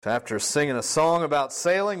After singing a song about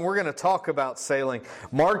sailing, we're going to talk about sailing.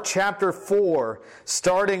 Mark chapter 4,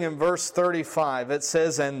 starting in verse 35, it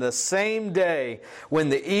says, "And the same day, when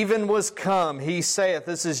the even was come, he saith,"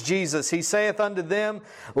 this is Jesus, "he saith unto them,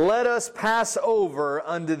 Let us pass over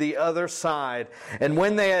unto the other side. And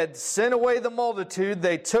when they had sent away the multitude,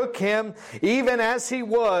 they took him, even as he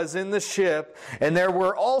was in the ship, and there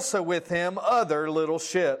were also with him other little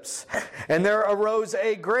ships. And there arose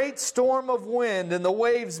a great storm of wind, and the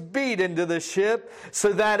waves beat into the ship,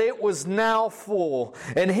 so that it was now full.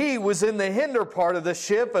 And he was in the hinder part of the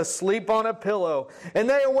ship, asleep on a pillow. And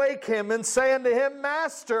they awake him, and say unto him,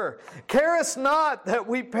 Master, carest not that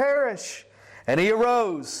we perish? And he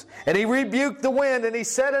arose, and he rebuked the wind, and he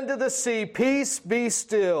said unto the sea, Peace, be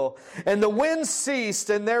still. And the wind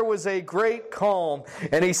ceased, and there was a great calm.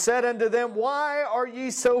 And he said unto them, Why are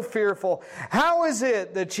ye so fearful? How is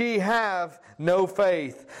it that ye have no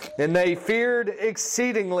faith? And they feared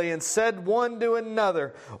exceedingly, and said one to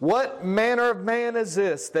another, What manner of man is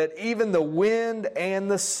this, that even the wind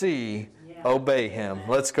and the sea obey him?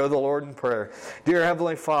 Let's go to the Lord in prayer. Dear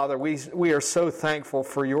Heavenly Father, we are so thankful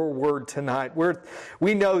for your word tonight.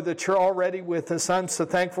 We know that you're already with us. I'm so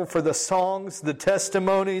thankful for the songs, the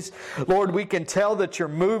testimonies. Lord, we can tell that you're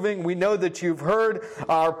moving. We know that you've heard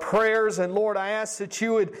our prayers. And Lord, I ask that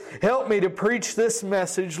you would help me to preach this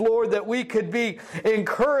message. Lord, that we could be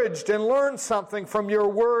encouraged and learn something from your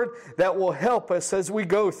word that will help us as we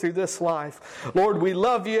go through this life. Lord, we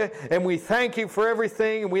love you and we thank you for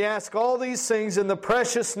everything. And we ask all these things in the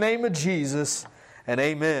precious name of Jesus, and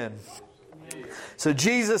amen. So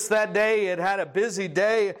Jesus that day had a busy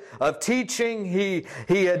day of teaching. He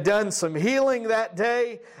had done some healing that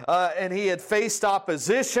day, and he had faced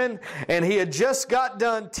opposition, and he had just got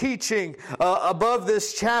done teaching above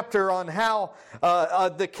this chapter on how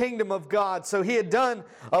the kingdom of God. So he had done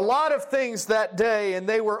a lot of things that day, and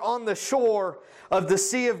they were on the shore of the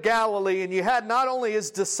Sea of Galilee, and you had not only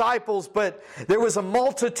his disciples, but there was a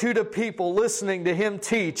multitude of people listening to him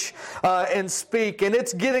teach and speak. And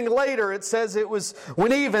it's getting later. It says it was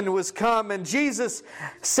when even was come, and Jesus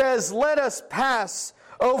says, Let us pass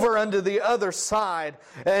over unto the other side.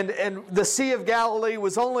 And the Sea of Galilee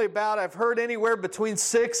was only about, I've heard, anywhere between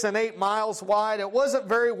 6 and 8 miles wide. It wasn't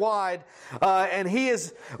very wide. And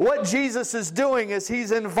what Jesus is doing is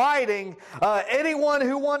he's inviting anyone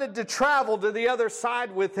who wanted to travel to the other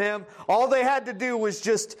side with him. All they had to do was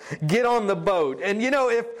just get on the boat. And you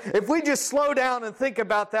know, if we just slow down and think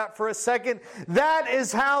about that for a second, that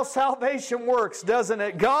is how salvation works, doesn't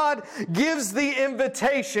it? God gives the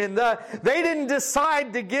invitation. They didn't decide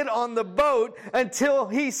to get on the boat until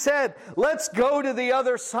he said, let's go to the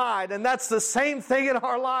other side. And that's the same thing in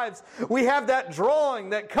our lives. We have that drawing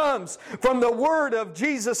that comes from the word of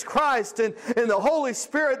Jesus Christ, and the Holy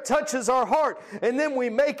Spirit touches our heart, and then we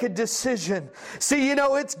make a decision. See, you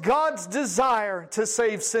know, it's God's desire to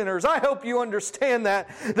save sinners. I hope you understand that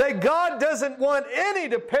God doesn't want any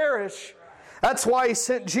to perish. That's why he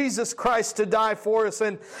sent Jesus Christ to die for us.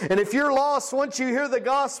 And if you're lost, once you hear the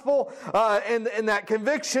gospel, and that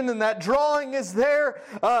conviction and that drawing is there,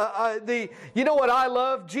 you know what I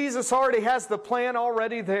love? Jesus already has the plan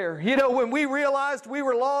already there. You know, when we realized we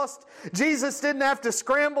were lost, Jesus didn't have to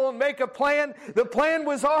scramble and make a plan. The plan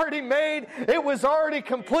was already made. It was already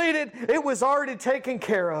completed. It was already taken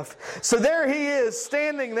care of. So there he is,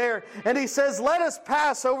 standing there, and he says, let us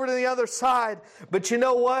pass over to the other side. But you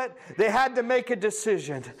know what? They had to make a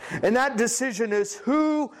decision. And that decision is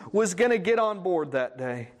who was going to get on board that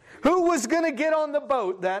day. Who was going to get on the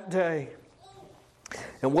boat that day.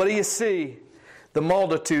 And what do you see? The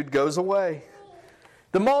multitude goes away.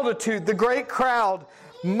 The multitude, the great crowd,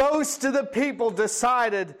 most of the people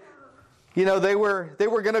decided, you know, they were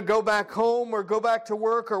going to go back home or go back to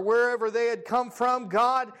work or wherever they had come from.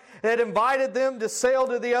 God had invited them to sail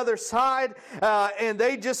to the other side, and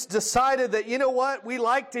they just decided that, you know what, we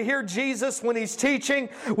like to hear Jesus when He's teaching.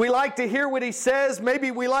 We like to hear what He says.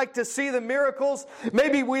 Maybe we like to see the miracles.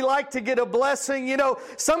 Maybe we like to get a blessing. You know,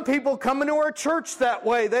 some people come into our church that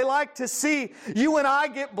way. They like to see you and I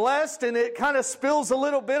get blessed, and it kind of spills a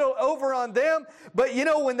little bit over on them. But you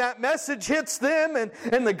know, when that message hits them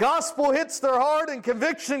and the gospel hits their heart and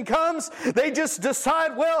conviction comes, they just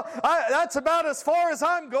decide, well, that's about as far as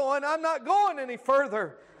I'm going. I'm not going any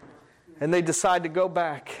further. And they decide to go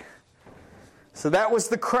back. So that was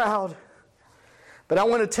the crowd. But I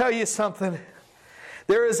want to tell you something.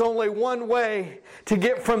 There is only one way to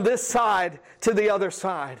get from this side to the other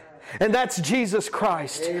side. And that's Jesus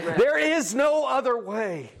Christ. Amen. There is no other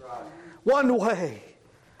way. One way.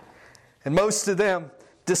 And most of them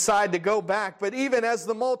decide to go back. But even as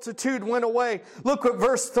the multitude went away, look what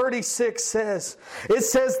verse 36 says. It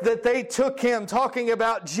says that they took him, talking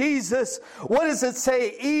about Jesus. What does it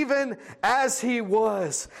say? Even as he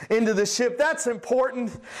was, into the ship. That's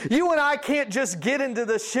important. You and I can't just get into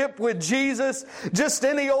the ship with Jesus, just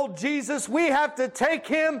any old Jesus. We have to take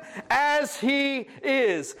him as he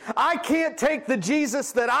is. I can't take the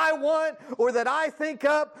Jesus that I want, or that I think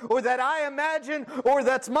up, or that I imagine, or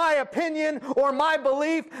that's my opinion or my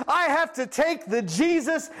belief. I have to take the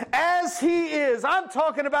Jesus as he is. I'm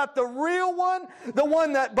talking about the real one, the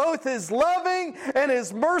one that both is loving and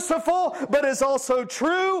is merciful, but is also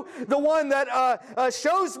true, the one that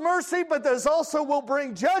shows mercy, but that also will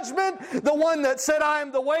bring judgment, the one that said, I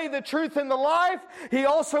am the way, the truth, and the life. He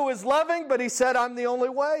also is loving, but he said, I'm the only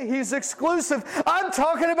way. He's exclusive. I'm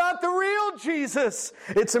talking about the real Jesus.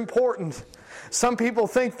 It's important. Some people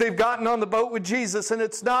think they've gotten on the boat with Jesus, and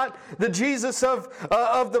it's not the Jesus of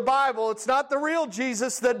the Bible. It's not the real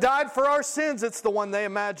Jesus that died for our sins. It's the one they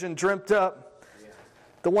imagine, dreamt up.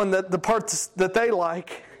 The one that the parts that they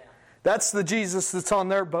like. That's the Jesus that's on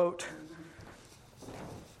their boat.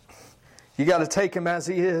 You got to take him as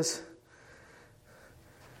he is.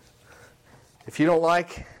 If you don't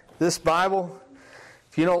like this Bible,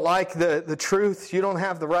 if you don't like the truth, you don't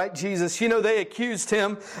have the right Jesus. You know, they accused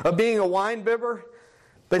him of being a wine bibber,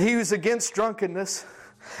 but he was against drunkenness.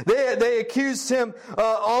 They accused him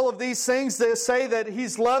all of these things. They say that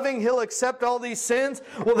he's loving, he'll accept all these sins.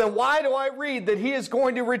 Well, then why do I read that he is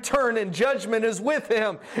going to return and judgment is with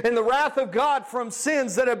him, and the wrath of God from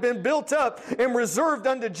sins that have been built up and reserved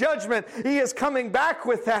unto judgment? He is coming back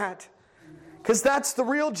with that. Because that's the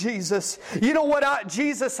real Jesus. You know what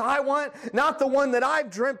Jesus I want? Not the one that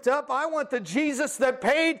I've dreamt up. I want the Jesus that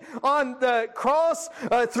paid on the cross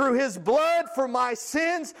through his blood for my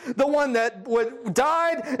sins. The one that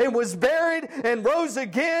died and was buried and rose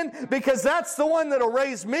again. Because that's the one that will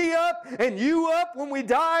raise me up and you up when we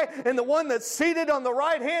die. And the one that's seated on the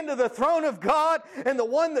right hand of the throne of God. And the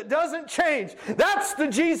one that doesn't change. That's the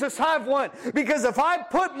Jesus I want. Because if I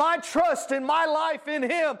put my trust in my life in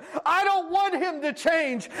him, I don't want him to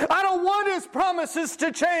change. I don't want his promises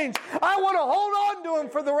to change. I want to hold on to him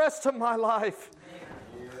for the rest of my life.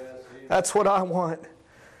 That's what I want.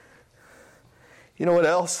 You know what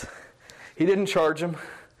else? He didn't charge them.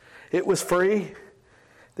 It was free.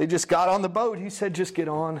 They just got on the boat. He said, just get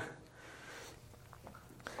on.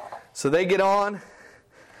 So they get on.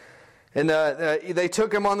 And they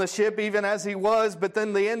took him on the ship even as he was. But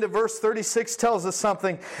then the end of verse 36 tells us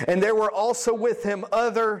something. And there were also with him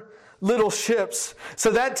other little ships. So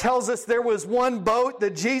that tells us there was one boat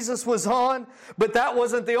that Jesus was on, but that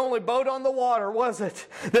wasn't the only boat on the water, was it?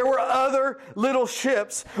 There were other little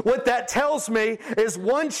ships. What that tells me is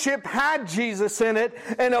one ship had Jesus in it,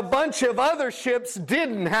 and a bunch of other ships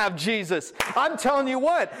didn't have Jesus. I'm telling you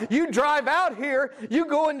what, you drive out here, you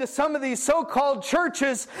go into some of these so-called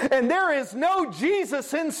churches, and there is no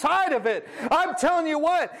Jesus inside of it. I'm telling you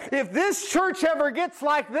what, if this church ever gets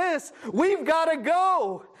like this, we've got to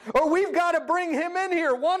go. Or we've got to bring him in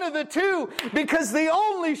here, one of the two, because the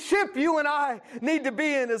only ship you and I need to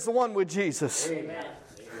be in is the one with Jesus. Amen.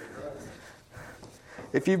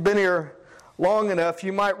 If you've been here long enough,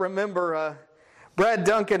 you might remember Brad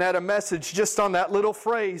Duncan had a message just on that little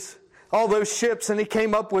phrase, all those ships, and he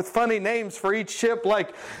came up with funny names for each ship,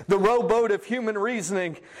 like the rowboat of human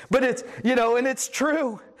reasoning. But it's, and it's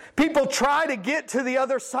true. People try to get to the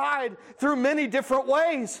other side through many different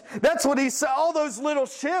ways. That's what he said. All those little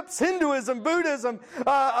ships, Hinduism, Buddhism,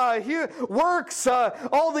 works,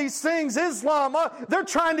 all these things, Islam, they're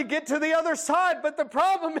trying to get to the other side. But the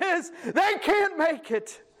problem is they can't make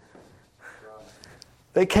it.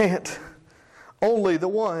 They can't. Only the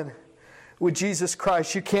one with Jesus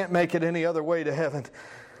Christ. You can't make it any other way to heaven.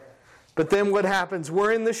 But then what happens?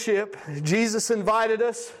 We're in the ship. Jesus invited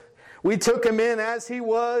us. We took him in as he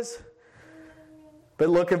was. But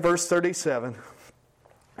look at verse 37.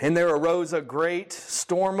 And there arose a great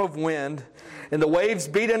storm of wind, and the waves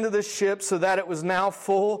beat into the ship so that it was now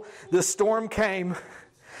full. The storm came.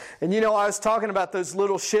 And I was talking about those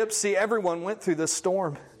little ships. See, everyone went through this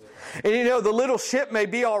storm. And the little ship may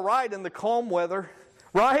be all right in the calm weather,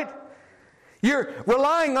 right? You're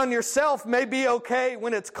relying on yourself may be okay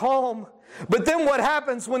when it's calm. But then what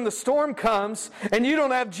happens when the storm comes and you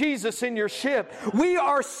don't have Jesus in your ship? We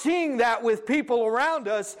are seeing that with people around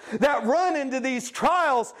us that run into these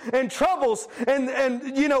trials and troubles. And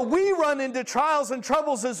we run into trials and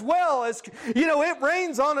troubles as well. As it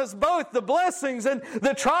rains on us both. The blessings and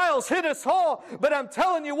the trials hit us all. But I'm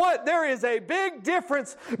telling you what, there is a big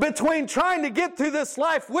difference between trying to get through this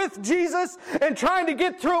life with Jesus and trying to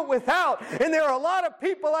get through it without. And there are a lot of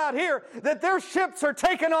people out here that their ships are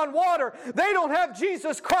taking on water. They don't have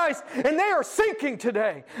Jesus Christ and they are sinking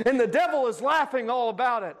today. And the devil is laughing all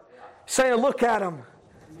about it, saying, look at them.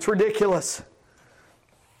 It's ridiculous.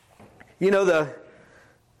 You got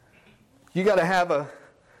to have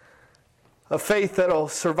a faith that'll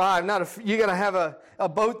survive. You got to have a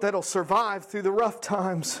boat that'll survive through the rough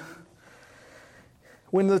times.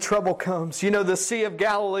 When the trouble comes. The Sea of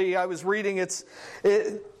Galilee, I was reading,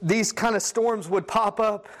 these kind of storms would pop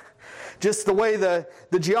up. Just the way the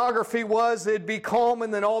geography was, it'd be calm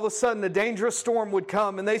and then all of a sudden a dangerous storm would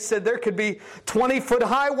come. And they said there could be 20-foot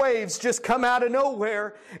high waves just come out of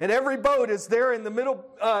nowhere. And every boat is there in the middle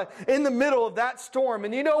of that storm.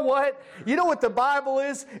 And you know what? You know what the Bible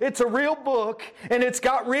is? It's a real book and it's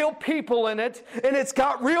got real people in it and it's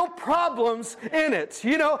got real problems in it.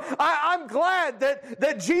 I'm glad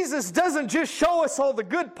that Jesus doesn't just show us all the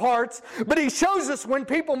good parts, but He shows us when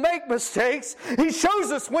people make mistakes. He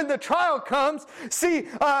shows us when the trial comes. See,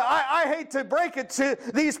 I hate to break it to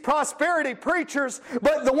these prosperity preachers,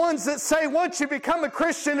 but the ones that say once you become a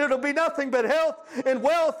Christian, it'll be nothing but health and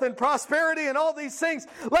wealth and prosperity and all these things.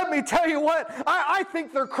 Let me tell you what, I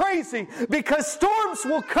think they're crazy because storms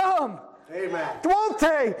will come. Amen. Won't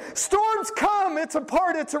they? Storms come. It's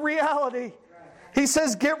a reality. He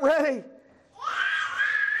says, get ready.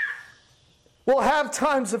 We'll have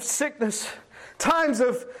times of sickness. Times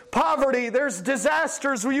of poverty, there's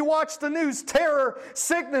disasters where you watch the news, terror,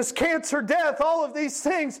 sickness, cancer, death, all of these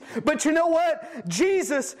things. But you know what?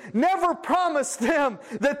 Jesus never promised them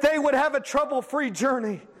that they would have a trouble-free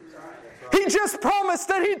journey. He just promised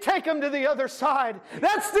that He'd take them to the other side.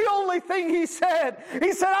 That's the only thing He said.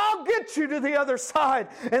 He said, I'll get you to the other side.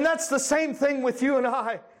 And that's the same thing with you and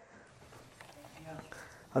I.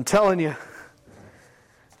 I'm telling you,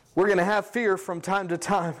 we're going to have fear from time to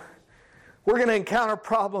time. We're going to encounter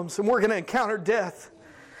problems and we're going to encounter death.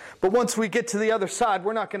 But once we get to the other side,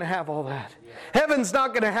 we're not going to have all that. Heaven's not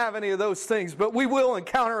going to have any of those things, but we will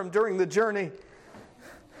encounter them during the journey.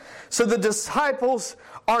 So the disciples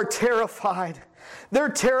are terrified. They're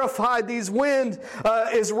terrified. These wind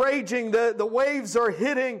is raging. The waves are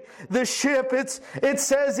hitting the ship. It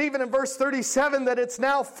says even in verse 37 that it's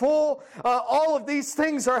now full. All of these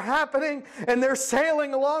things are happening and they're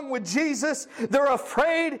sailing along with Jesus. They're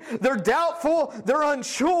afraid. They're doubtful. They're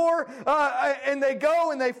unsure. And they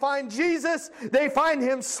go and they find Jesus. They find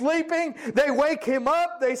Him sleeping. They wake Him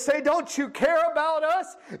up. They say, don't you care about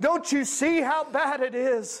us? Don't you see how bad it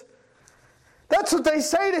is? That's what they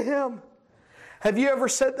say to Him. Have you ever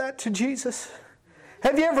said that to Jesus?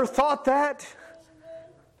 Have you ever thought that?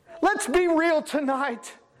 Let's be real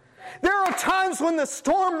tonight. There are times when the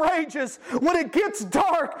storm rages, when it gets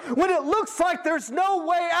dark, when it looks like there's no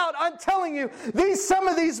way out. I'm telling you, some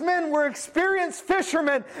of these men were experienced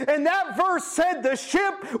fishermen, and that verse said the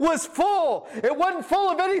ship was full. It wasn't full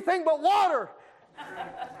of anything but water.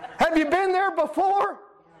 Have you been there before?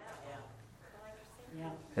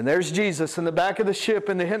 And there's Jesus in the back of the ship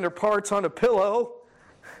in the hinder parts on a pillow.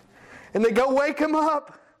 And they go, wake Him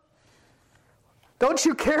up. Don't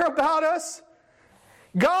you care about us?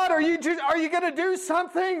 God, are you going to do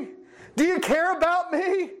something? Do you care about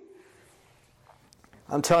me?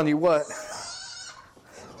 I'm telling you what.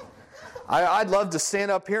 I'd love to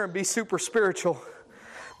stand up here and be super spiritual.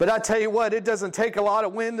 But I tell you what, it doesn't take a lot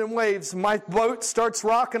of wind and waves. My boat starts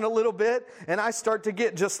rocking a little bit and I start to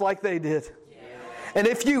get just like they did. And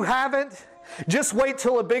if you haven't, just wait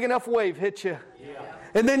till a big enough wave hits you.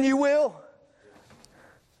 And then you will.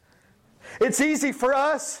 It's easy for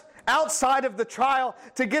us, outside of the trial,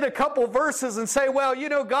 to get a couple verses and say, well,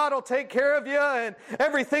 God will take care of you and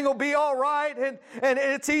everything will be all right. And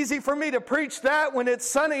it's easy for me to preach that when it's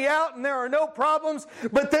sunny out and there are no problems.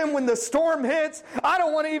 But then when the storm hits, I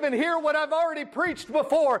don't want to even hear what I've already preached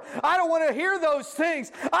before. I don't want to hear those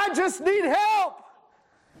things. I just need help.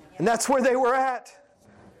 And that's where they were at.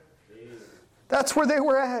 That's where they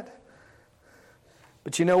were at.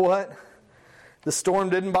 But you know what? The storm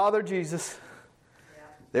didn't bother Jesus.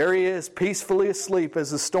 There He is, peacefully asleep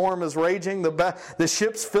as the storm is raging. The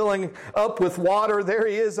ship's filling up with water. There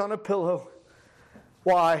He is on a pillow.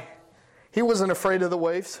 Why? He wasn't afraid of the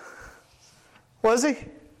waves. Was He?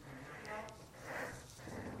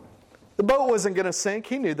 The boat wasn't going to sink.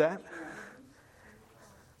 He knew that.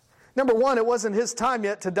 Number one, it wasn't his time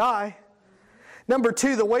yet to die. Number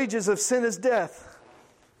two, the wages of sin is death.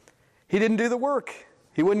 He didn't do the work.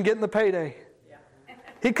 He wouldn't get in the payday.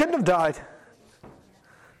 He couldn't have died.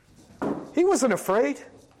 He wasn't afraid.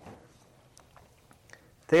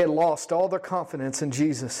 They had lost all their confidence in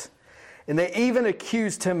Jesus. And they even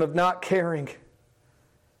accused him of not caring.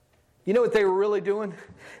 You know what they were really doing?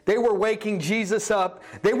 They were waking Jesus up.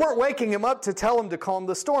 They weren't waking him up to tell him to calm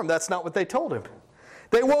the storm. That's not what they told him.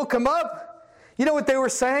 They woke him up. You know what they were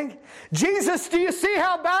saying? Jesus, do you see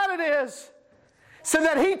how bad it is? So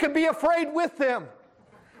that he could be afraid with them.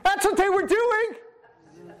 That's what they were doing.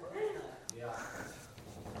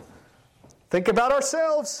 Think about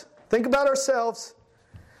ourselves. Think about ourselves.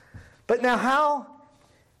 But now how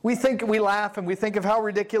we laugh and we think of how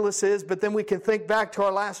ridiculous it is, but then we can think back to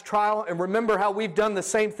our last trial and remember how we've done the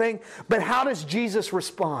same thing. But how does Jesus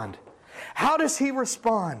respond? How does he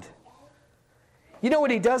respond? You know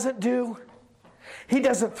what he doesn't do? He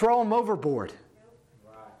doesn't throw them overboard.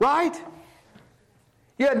 Right?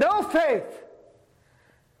 You had no faith.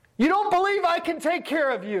 You don't believe I can take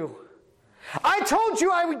care of you. I told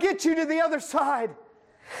you I would get you to the other side.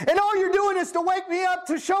 And all you're doing is to wake me up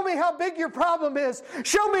to show me how big your problem is.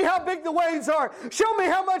 Show me how big the waves are. Show me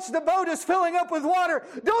how much the boat is filling up with water.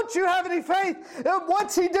 Don't you have any faith?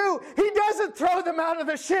 What's he do? He doesn't throw them out of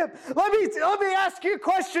the ship. Let me ask you a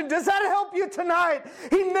question. Does that help you tonight?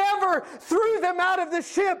 He never threw them out of the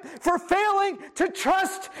ship for failing to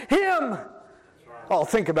trust him. Oh,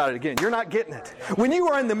 think about it again. You're not getting it. When you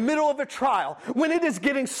are in the middle of a trial, when it is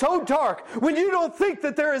getting so dark, when you don't think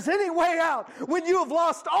that there is any way out, when you have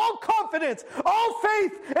lost all confidence, all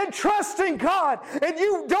faith, and trust in God, and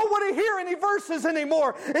you don't want to hear any verses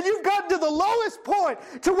anymore, and you've gotten to the lowest point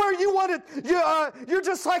to where you're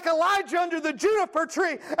just like Elijah under the juniper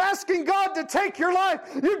tree, asking God to take your life.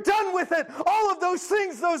 You're done with it. All of those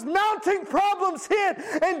things, those mounting problems hit,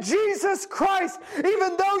 and Jesus Christ,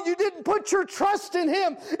 even though you didn't put your trust in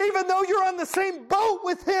him, even though you're on the same boat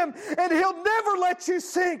with him, and he'll never let you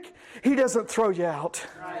sink, he doesn't throw you out.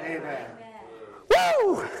 Amen.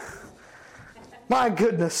 Woo! My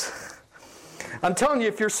goodness. I'm telling you,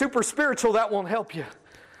 if you're super spiritual, that won't help you.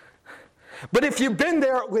 But if you've been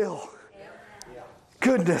there, it will.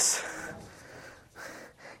 Goodness.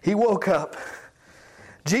 He woke up.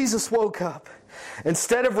 Jesus woke up.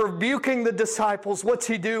 Instead of rebuking the disciples, what's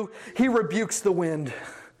he do? He rebukes the wind.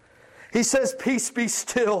 He says, peace, be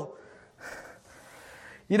still.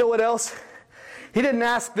 You know what else? He didn't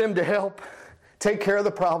ask them to help take care of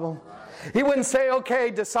the problem. He wouldn't say,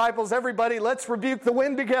 okay, disciples, everybody, let's rebuke the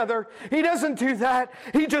wind together. He doesn't do that.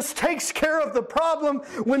 He just takes care of the problem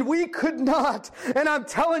when we could not. And I'm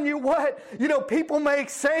telling you what, people may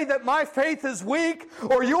say that my faith is weak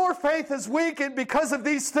or your faith is weak and because of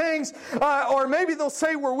these things. Or maybe they'll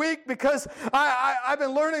say we're weak because I've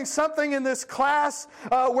been learning something in this class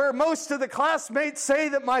where most of the classmates say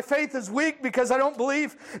that my faith is weak because I don't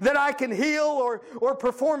believe that I can heal or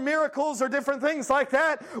perform miracles or different things like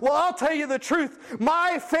that. Well, I'll tell you the truth.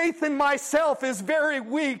 My faith in myself is very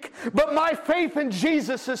weak, but my faith in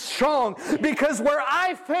Jesus is strong, because where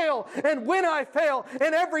I fail and when I fail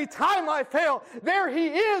and every time I fail, there he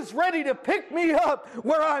is ready to pick me up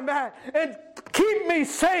where I'm at and keep me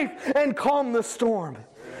safe and calm the storm.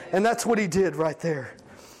 And that's what he did right there.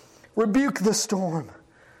 Rebuke the storm.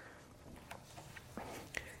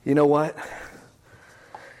 You know what?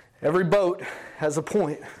 Every boat has a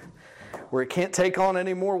point where it can't take on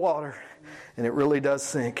any more water, and it really does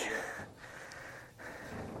sink.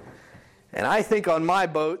 And I think on my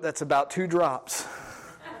boat, that's about 2 drops.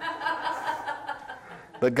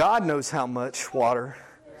 But God knows how much water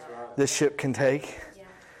this ship can take.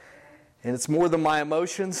 And it's more than my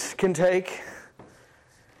emotions can take.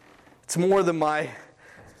 It's more than my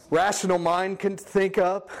rational mind can think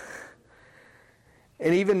up.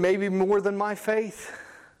 And even maybe more than my faith.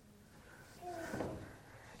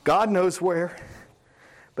 God knows where.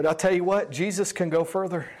 But I'll tell you what, Jesus can go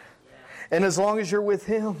further. And as long as you're with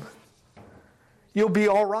him, you'll be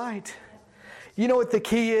all right. You know what the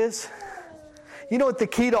key is? You know what the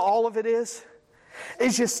key to all of it is?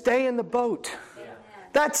 Is you stay in the boat.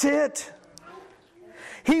 That's it.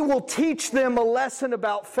 He will teach them a lesson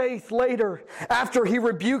about faith later. After he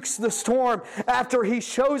rebukes the storm, after he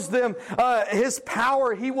shows them his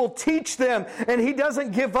power, he will teach them. And he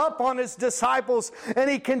doesn't give up on his disciples. And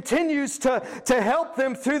he continues to help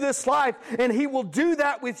them through this life. And he will do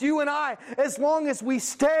that with you and I as long as we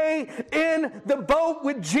stay in the boat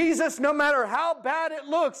with Jesus, no matter how bad it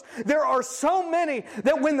looks. There are so many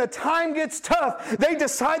that when the time gets tough, they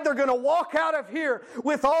decide they're going to walk out of here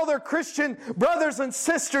with all their Christian brothers and sisters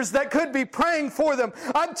sisters that could be praying for them.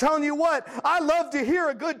 I'm telling you what, I love to hear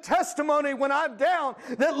a good testimony when I'm down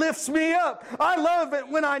that lifts me up. I love it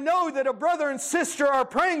when I know that a brother and sister are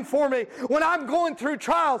praying for me when I'm going through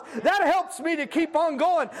trials. That helps me to keep on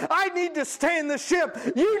going. I need to stay in the ship.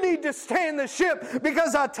 You need to stay in the ship,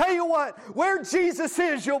 because I tell you what, where Jesus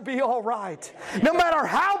is, you'll be all right. No matter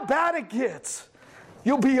how bad it gets,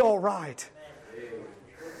 you'll be all right.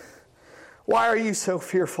 Why are you so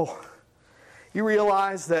fearful? You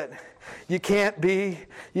realize that you can't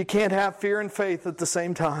have fear and faith at the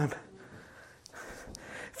same time.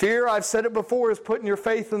 Fear, I've said it before, is putting your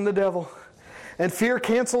faith in the devil. And fear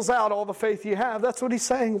cancels out all the faith you have. That's what he's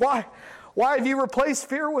saying. Why? Why have you replaced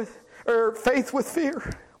faith with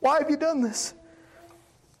fear? Why have you done this?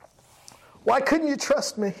 Why couldn't you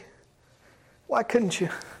trust me? Why couldn't you?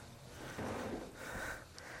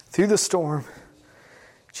 Through the storm,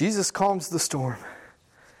 Jesus calms the storm.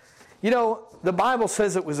 You know, the Bible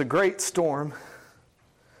says it was a great storm.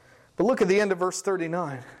 But look at the end of verse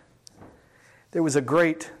 39. There was a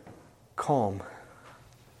great calm.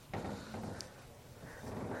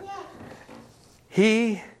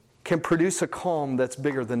 He can produce a calm that's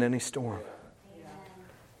bigger than any storm.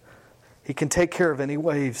 He can take care of any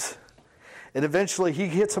waves. And eventually he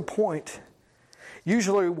hits a point,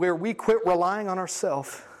 usually where we quit relying on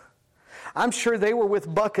ourselves. I'm sure they were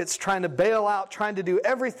with buckets trying to bail out, trying to do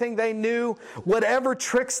everything they knew, whatever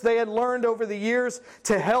tricks they had learned over the years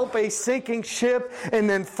to help a sinking ship. And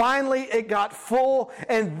then finally it got full,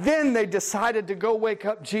 and then they decided to go wake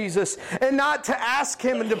up Jesus. And not to ask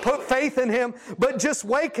him and to put faith in him, but just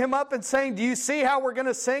wake him up and saying, do you see how we're going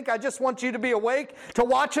to sink? I just want you to be awake to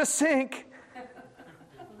watch us sink.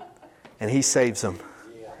 And he saves them.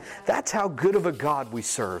 That's how good of a God we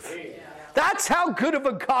serve. That's how good of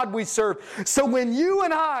a God we serve. So when you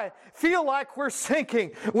and I feel like we're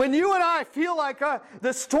sinking, when you and I feel like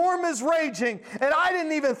the storm is raging, and I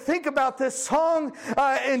didn't even think about this song,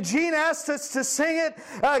 and Gene asked us to sing it.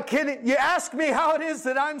 Can you ask me how it is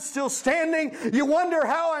that I'm still standing? You wonder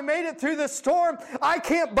how I made it through the storm? I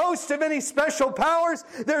can't boast of any special powers.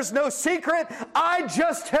 There's no secret. I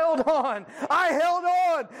just held on. I held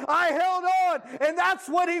on. I held on. And that's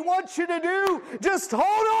what he wants you to do. Just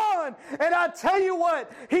hold on. And I tell you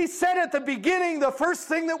what, he said at the beginning, the first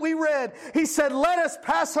thing that we read, he said, let us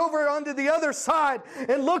pass over onto the other side.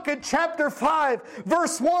 And look at chapter 5,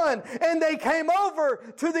 verse 1. And they came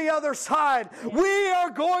over to the other side. We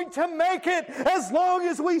are going to make it as long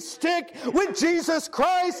as we stick with Jesus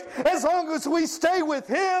Christ, as long as we stay with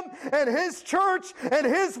him and his church and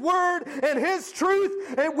his word and his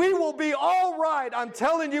truth, and we will be all right. I'm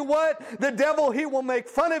telling you what, the devil, he will make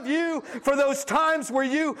fun of you for those times where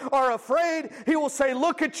you are afraid. He will say,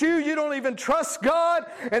 look at you, you don't even trust God.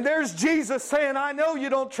 And there's Jesus saying, I know you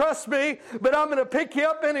don't trust me, but I'm going to pick you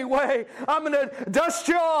up anyway. I'm going to dust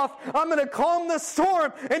you off. I'm going to calm the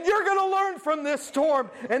storm, and you're going to learn from this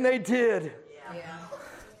storm. And they did. Yeah.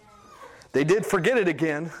 They did forget it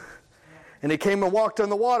again. And he came and walked on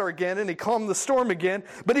the water again, and he calmed the storm again.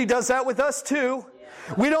 But he does that with us too.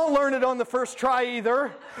 We don't learn it on the first try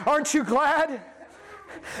either. Aren't you glad?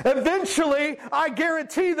 Eventually, I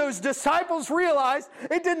guarantee those disciples realized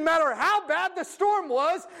it didn't matter how bad the storm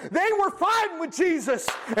was, they were fine with Jesus.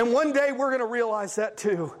 And one day we're going to realize that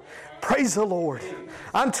too. Praise the Lord.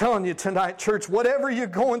 I'm telling you tonight, church, whatever you're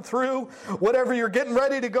going through, whatever you're getting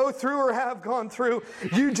ready to go through or have gone through,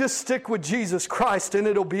 you just stick with Jesus Christ and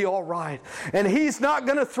it'll be all right. And he's not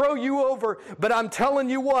going to throw you over. But I'm telling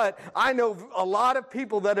you what, I know a lot of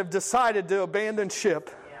people that have decided to abandon ship.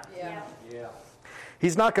 Yeah.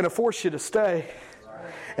 He's not going to force you to stay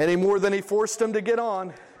any more than he forced them to get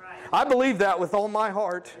on. I believe that with all my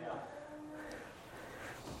heart.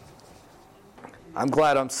 I'm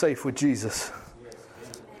glad I'm safe with Jesus.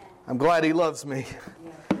 I'm glad he loves me.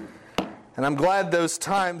 And I'm glad those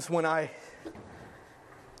times when I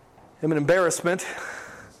am an embarrassment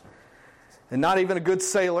and not even a good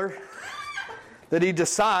sailor, that he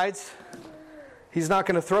decides he's not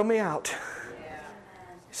going to throw me out. He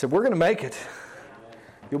said, we're going to make it.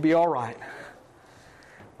 You'll be all right.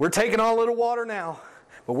 We're taking on a little water now,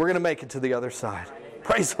 but we're going to make it to the other side.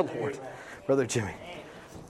 Praise the Lord. Brother Jimmy.